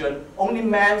intelligence, only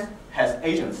man has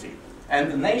agency,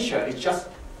 and the nature is just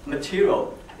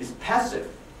material, it's passive.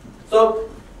 So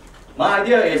my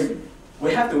idea is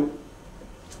we have to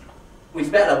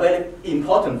respect a very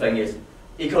important thing is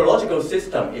ecological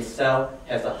system itself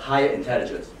has a higher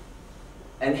intelligence,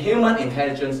 and human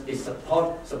intelligence is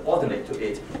subordinate to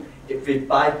it. If we,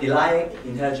 by denying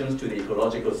intelligence to the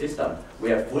ecological system,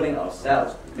 we are fooling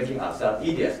ourselves, making ourselves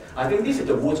idiots. I think this is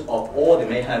the root of all the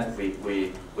mayhem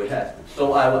we have.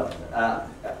 So I will,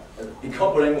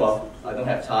 decoupling, well, I don't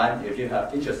have time. If you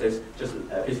have interest, just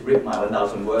please read my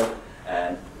 1,000 words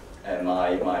and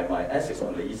my essays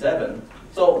on the E7.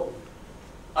 So,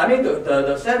 I mean,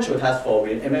 the central task for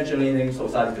imagining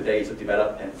society today is to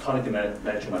develop and cognitive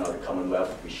management of the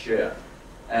commonwealth we share.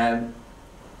 And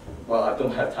well, I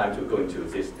don't have time to go into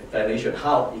this explanation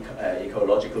how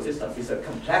ecological system is a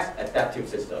complex adaptive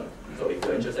system. So if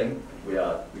you're interested, we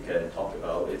can talk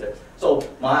about it. So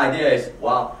my idea is,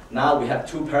 well, now we have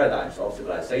two paradigms of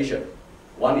civilization.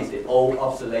 One is the old,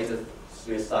 obsolete,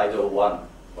 suicidal one,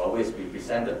 well, which is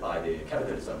represented by the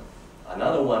capitalism.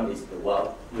 Another one is the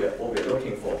what we're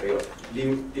looking for,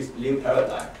 this new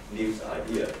paradigm, new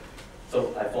idea.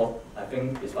 So I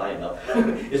think it's fine enough.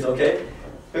 It's okay.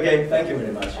 Okay, thank you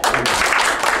very much. Actually,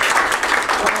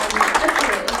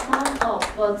 it's time off,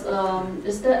 but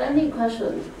is there any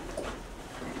question?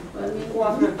 I mean,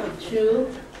 1, 2.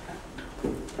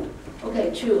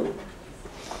 Okay, 2.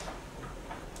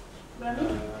 In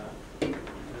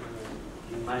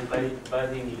my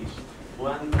bad English,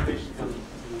 one question to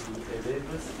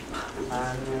Erebus,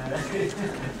 and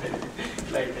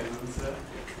like an answer,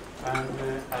 and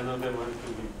another one to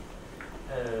me.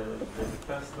 The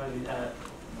first one is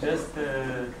just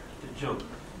a joke.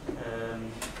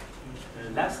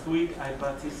 Last week I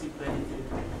participated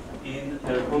in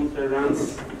a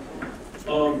conference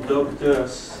of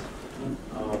doctors,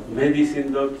 of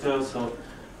medicine doctors, of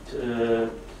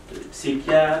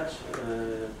psychiatry,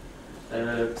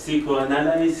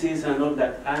 psychoanalysis and all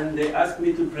that. And they asked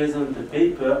me to present a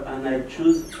paper, and I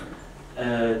chose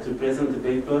to present a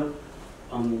paper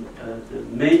on the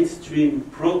mainstream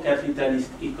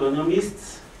pro-capitalist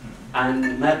economists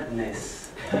and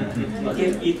madness.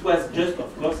 Okay, it was just,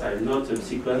 of course, I'm not a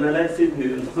psychoanalyst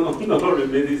nor a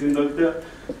medicine doctor,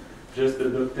 just a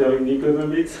doctor in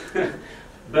economics.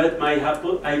 But my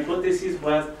hypothesis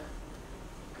was,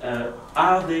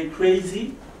 are they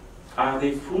crazy? Are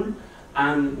they fool?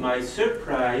 And my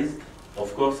surprise,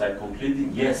 of course, I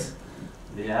concluded, yes,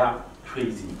 they are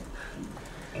crazy.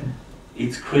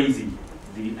 It's crazy.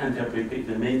 The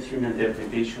mainstream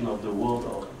interpretation of the world,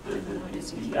 of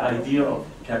the idea of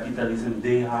capitalism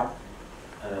they have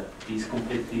is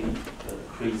completely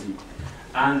crazy.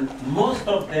 And most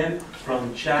of them,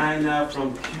 from China,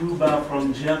 from Cuba,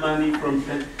 from Germany,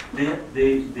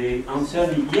 they answer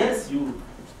me, yes,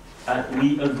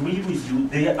 we agree with you,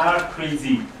 they are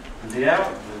crazy. They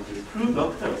are the true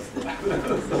doctors.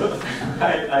 So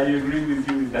I agree with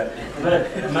you with that.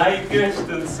 But my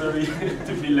question, sorry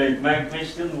to be late, my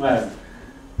question was,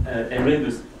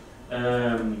 Erebus,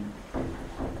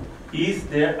 is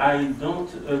there, I don't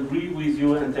agree with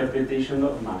your interpretation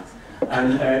of Marx.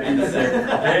 And it's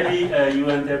very,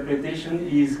 your interpretation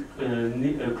is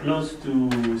close to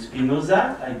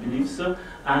Spinoza, I believe so.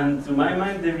 And to my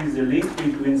mind, there is a link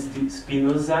between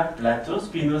Spinoza, Plato,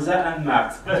 Spinoza, and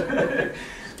Marx.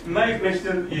 My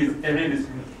question is, Erebus,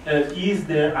 is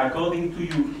there, according to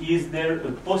you, is there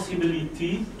a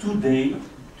possibility today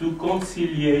to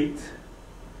conciliate,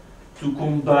 to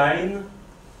combine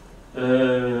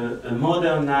a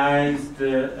modernized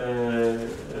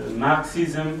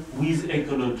Marxism with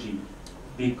ecology?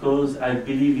 Because I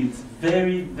believe it's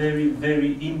very, very,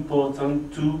 very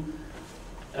important to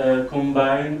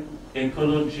combine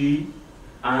ecology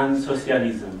and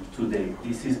socialism today.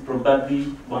 This is probably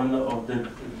one of the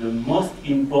most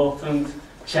important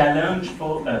challenge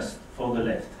for us, for the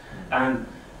left. And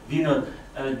Vinod,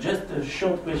 just a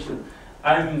short question.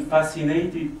 I'm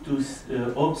fascinated to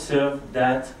observe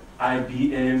that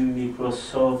IBM,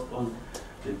 Microsoft, all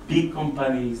the big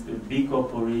companies, the big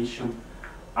corporations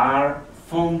are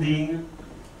funding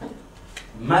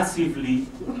massively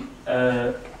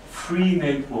free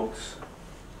networks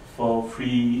for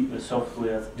free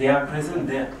software. They are present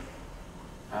there,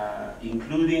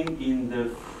 including in the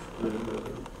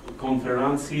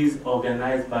conferences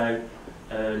organized by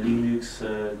Linux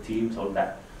teams, all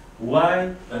that.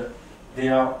 Why they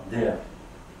are there?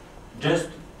 Just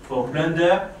for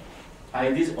plunder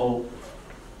ideas, or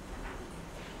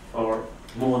for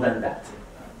more than that?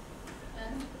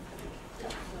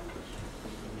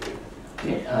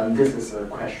 Okay, this is a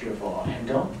question for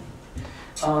Ando.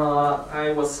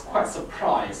 I was quite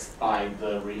surprised by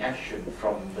the reaction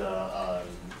from the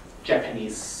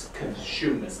Japanese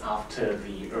consumers after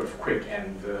the earthquake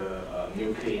and the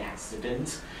nuclear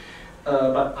accident.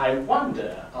 But I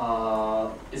wonder,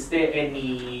 is there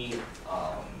any,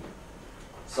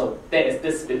 so there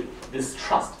is this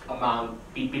trust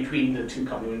between the two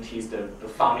communities, the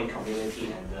farming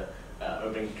community and the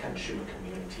urban consumer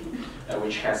community,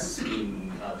 which has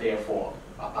been there for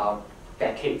about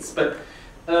decades. But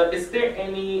is there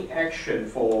any action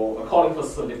for calling for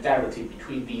solidarity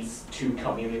between these two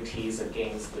communities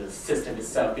against the system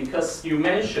itself? Because you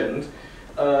mentioned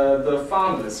the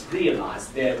farmers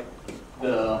realized that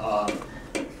the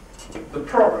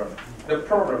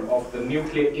problem of the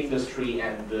nuclear industry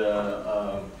and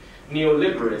the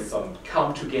neoliberalism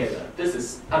come together. This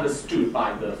is understood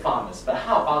by the farmers. But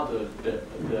how about the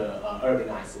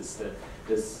urbanizers,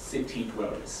 the city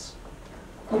dwellers?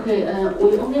 Okay,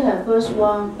 we only have first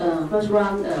round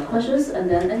questions, and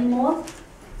then any more?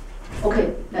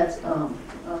 Okay, that's our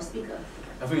speaker.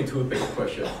 I think two big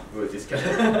questions we will discuss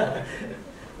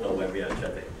when we are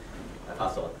chatting. I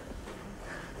pass on.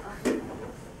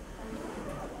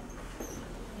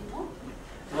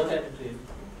 What happened?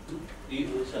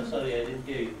 Sorry, I didn't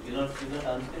hear you. You're not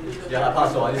answering this? Yeah, I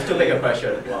pass on. It's too big a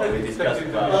question. Well, we discussed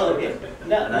it. Oh, okay.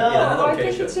 I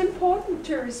think it's important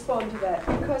to respond to that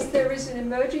because there is an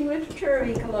emerging literature of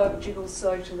ecological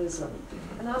socialism,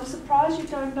 And I'm surprised you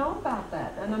don't know about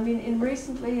that. And I mean,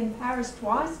 recently in Paris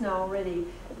twice now already,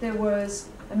 there was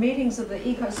meetings of the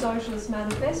Eco-Socialist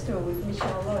Manifesto with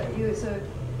Michel Loy, so,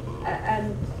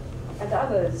 and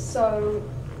others. So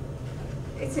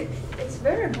it's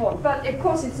very important. But of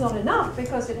course it's not enough,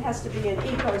 because it has to be an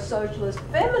eco-socialist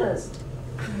feminist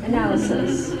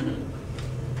analysis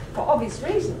for obvious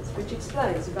reasons, which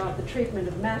explains about the treatment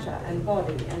of matter and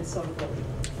body and so forth.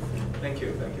 Thank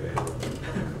you,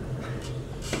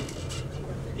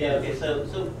 Yeah, okay,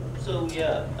 so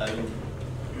yeah, I mean,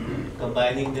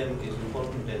 combining them is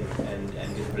important, and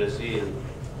in Brazil,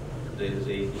 there is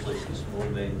a socialist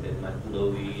movement, and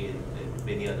Lowy and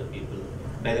many other people.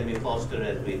 Bellamy Foster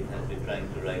has been trying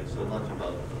to write so much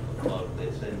about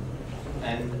this,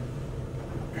 and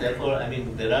therefore, I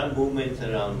mean, there are movements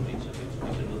around which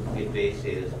look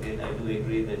bases, and I do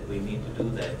agree that we need to do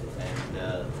that,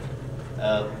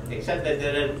 and except that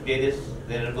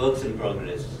there are works in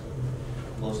progress.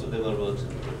 Most of them are works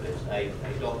in progress. I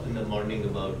talked in the morning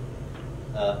about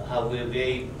how we're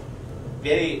very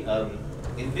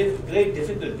in great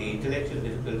difficulty, intellectual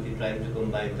difficulty, trying to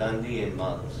combine Gandhi and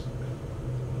Marx.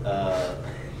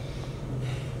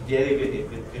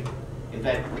 In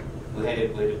fact, we had a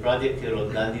project here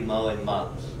on Gandhi, Mao and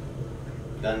Marx.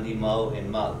 Gandhi, Mao and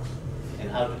Marx,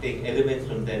 and how to take elements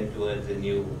from them towards a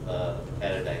new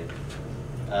paradigm,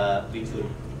 which would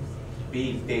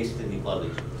be based in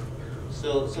ecology.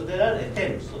 So there are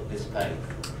attempts of this kind,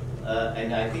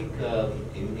 and I think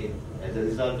as a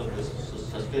result of the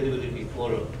Sustainability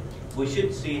Forum, we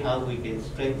should see how we can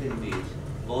strengthen these,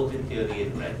 both in theory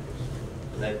and practice.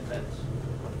 So that's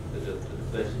the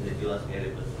question that you asked,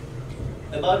 Erebus.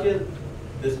 About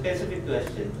the specific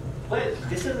question, well,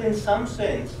 this is in some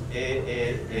sense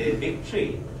a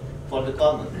victory for the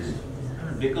commons,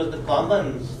 because the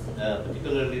commons,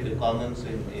 particularly the commons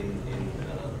in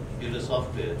computer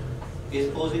software, is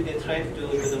posing a threat to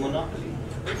the monopoly.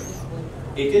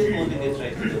 It is posing a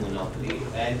threat to the monopoly,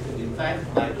 and in fact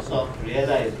Microsoft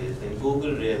realizes and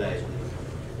Google realizes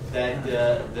that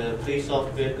the free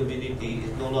software community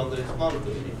is no longer a small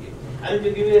community. I mean,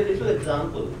 to give you a little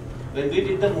example, when we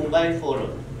did the Mumbai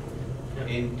Forum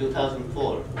in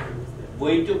 2004,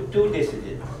 we took two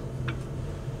decisions.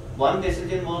 One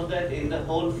decision was that in the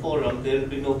whole forum there will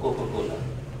be no Coca-Cola.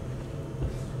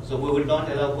 So we would not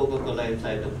allow Coca-Cola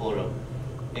inside the forum.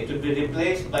 It would be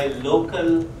replaced by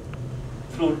local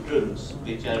fruit drinks,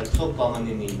 which are so common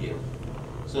in India.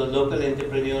 So local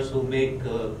entrepreneurs who make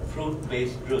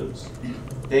fruit-based drinks,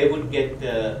 they would get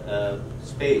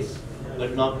space,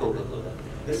 but not Coca-Cola.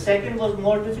 The second was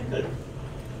more difficult.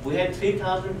 We had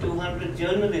 3,200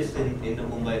 journalists in the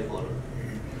Mumbai Forum,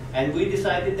 and we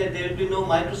decided that there would be no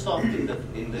Microsoft in the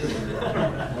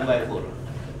Mumbai Forum.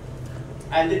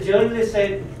 And the journalists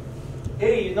said,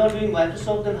 "Hey, you're not doing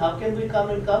Microsoft, then how can we come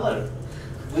and cover?"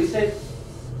 We said,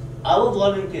 our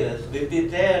volunteers will be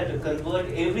there to convert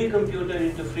every computer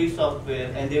into free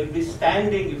software, and they will be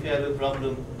standing if you have a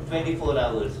problem 24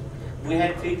 hours. We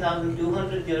had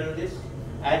 3,200 journalists,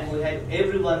 and we had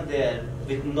everyone there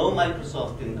with no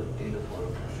Microsoft in the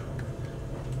forum.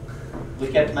 We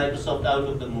kept Microsoft out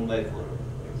of the Mumbai Forum.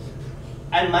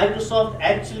 And Microsoft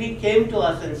actually came to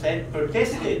us and said,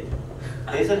 protested.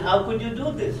 They said, how could you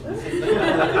do this? We said, we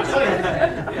have a choice.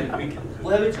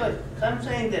 We have a choice. So I'm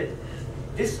saying that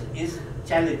this is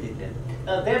challenging them.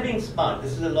 Now they're being smart.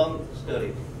 This is a long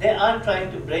story. They are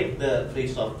trying to break the free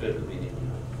software community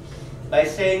by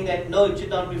saying that no, it should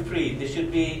not be free. This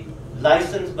should be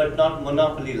licensed but not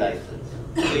monopoly licensed.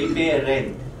 So you pay a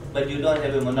rent, but you don't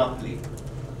have a monopoly.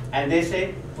 And they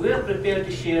say, we are prepared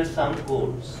to share some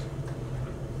codes,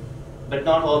 but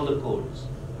not all the codes.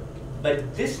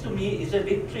 But this to me is a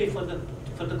victory for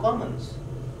the commons,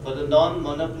 for the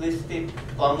non-monopolistic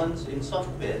commons in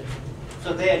software.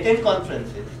 So they attend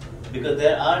conferences because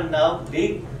there are now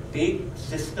big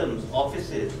systems,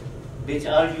 offices, which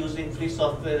are using free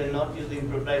software and not using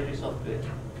proprietary software.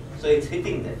 So it's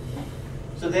hitting them.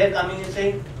 So they're coming and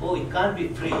saying, oh, it can't be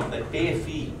free, but pay a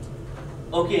fee.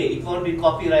 Okay, it won't be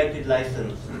copyrighted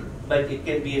license, but it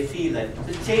can be a fee. So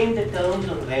change the terms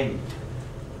of rent.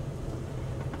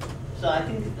 So I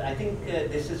think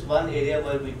this is one area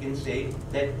where we can say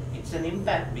that it's an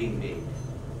impact being made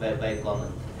by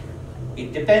commons.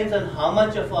 It depends on how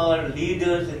much of our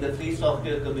leaders in the free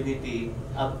software community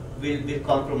will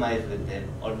compromise with them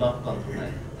or not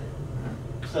compromise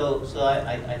with them. So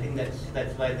I think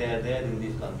that's why they are there in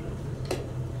these conferences.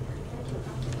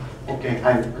 Okay,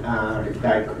 I'll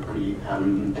reply quickly.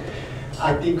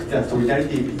 I think the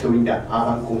solidarity between the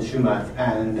urban consumers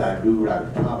and the rural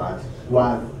farmers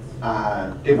was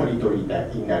definitely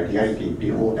in reality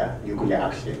before the nuclear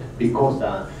accident, because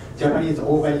Japanese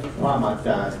organic farmers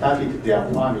started their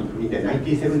farming in the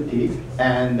 1970s,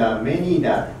 and many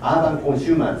urban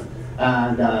consumers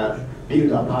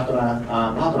built a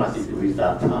partnership with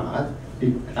the farmers.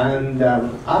 And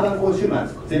urban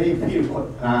consumers, they feel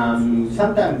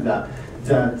sometimes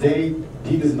they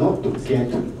did not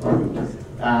get food,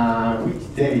 which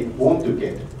they want to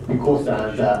get, because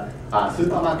the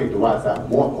supermarket was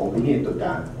more convenient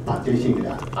than purchasing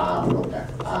from the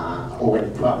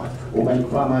organic farmers. Organic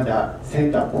farmers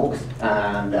sent a box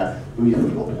and with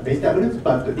vegetables,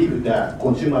 but if the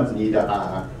consumers need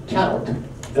carrot,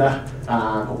 the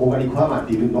organic farmer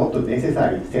did not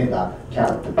necessarily send a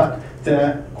carrot, but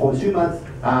the consumers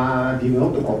did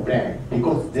not complain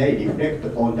because they reflect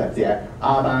on their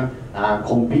urban,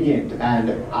 convenient and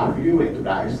affluent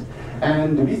lives.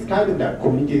 And this kind of the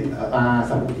community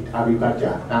supported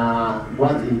agriculture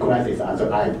was in crisis, as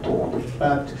I told.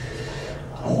 But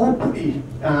hopefully,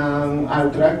 I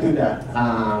would like to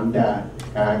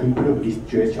improve this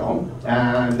situation.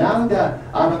 Now the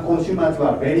urban consumers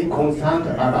were very concerned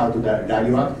about the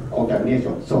radioactive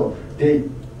contamination, so they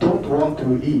don't want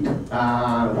to eat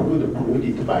food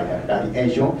polluted by the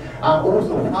radiation.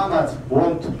 Also, farmers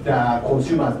want the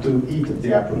consumers to eat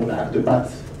their product, but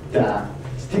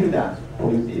still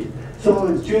polluted. So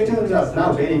the situation is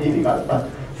now very difficult, but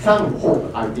some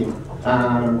hope, I think.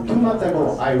 2 months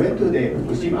ago, I went to the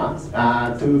Fukushima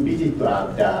to visit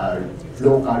the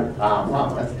local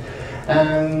farmers,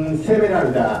 and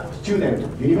several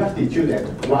students, university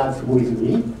students, was with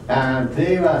me, and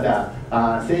they were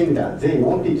saying that they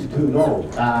wanted to know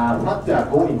what's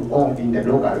going on in the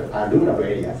local rural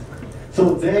areas.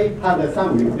 So they had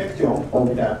some reflection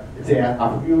of their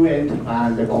affluent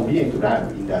and convenient life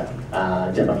in the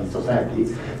Japanese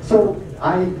society. So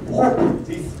I hope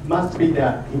this must be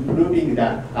improving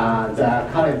the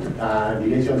current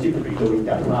relationship between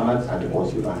the farmers and the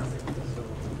consumers.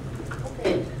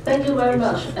 Okay, thank you very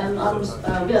much. And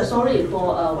we are sorry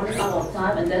for running out of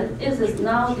time. And then this is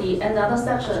now another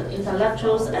section,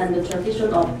 intellectuals and the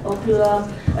tradition of popular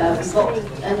thought.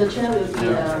 And the chair will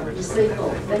be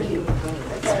Riseko. Thank you.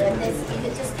 So you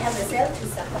could just have yourself to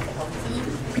some cup of tea,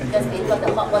 because we've got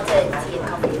the hot water and tea and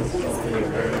coffee.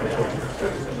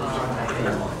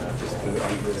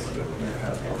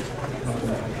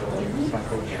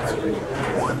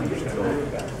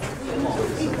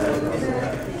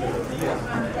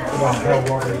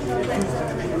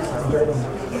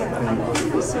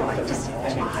 So I just saw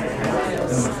you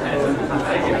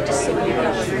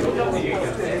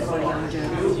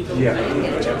yeah. I did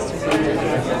a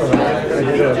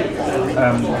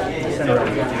center of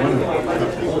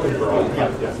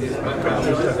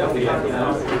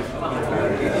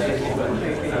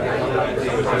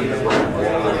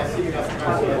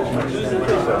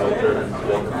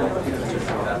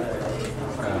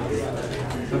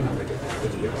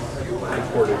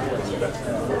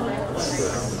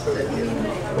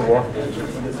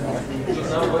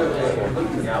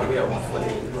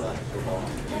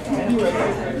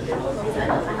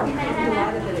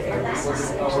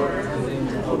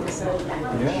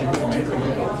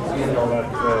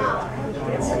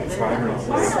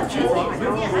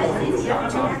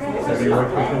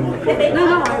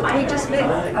No, we just met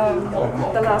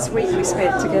the last week we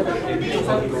spent together.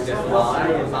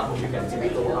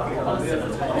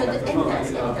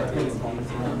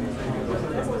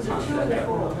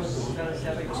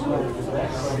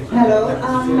 Hello,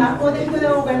 according to the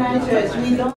organizers, we don't